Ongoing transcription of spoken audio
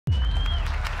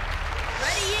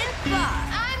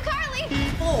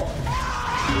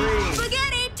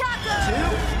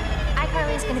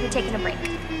just gonna be taking a break.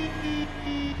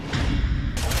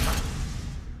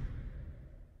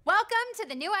 Welcome to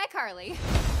the new iCarly.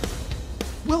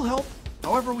 We'll help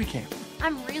however we can.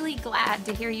 I'm really glad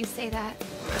to hear you say that.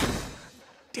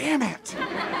 Damn it!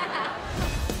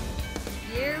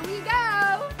 Here we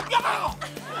go! Go!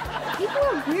 People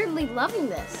are weirdly loving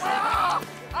this. I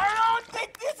don't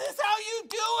think this is how you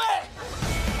do it!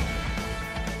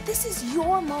 This is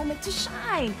your moment to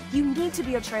shine. You need to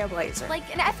be a trailblazer.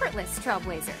 Like an effortless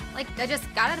trailblazer. Like I just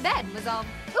got out of bed and was all,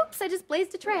 oops, I just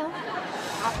blazed a trail.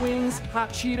 Hot wings, hot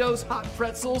Cheetos, hot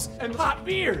pretzels, and hot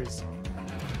beers.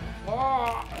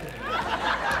 Oh.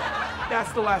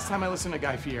 That's the last time I listened to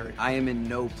Guy Fieri. I am in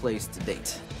no place to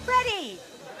date. Freddie!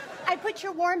 I put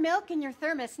your warm milk in your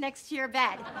thermos next to your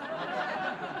bed.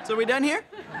 So are we done here?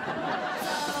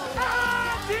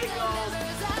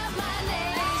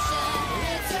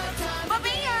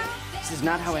 This is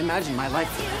not how I imagined my life.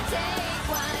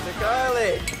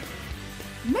 ICarly!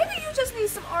 Maybe you just need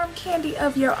some arm candy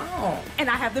of your own. And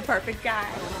I have the perfect guy.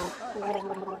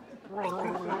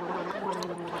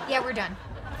 Yeah, we're done.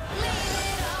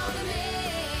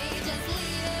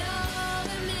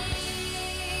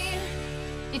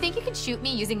 You think you could shoot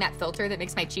me using that filter that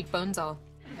makes my cheekbones all...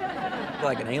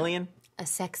 Like an alien? a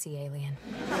sexy alien?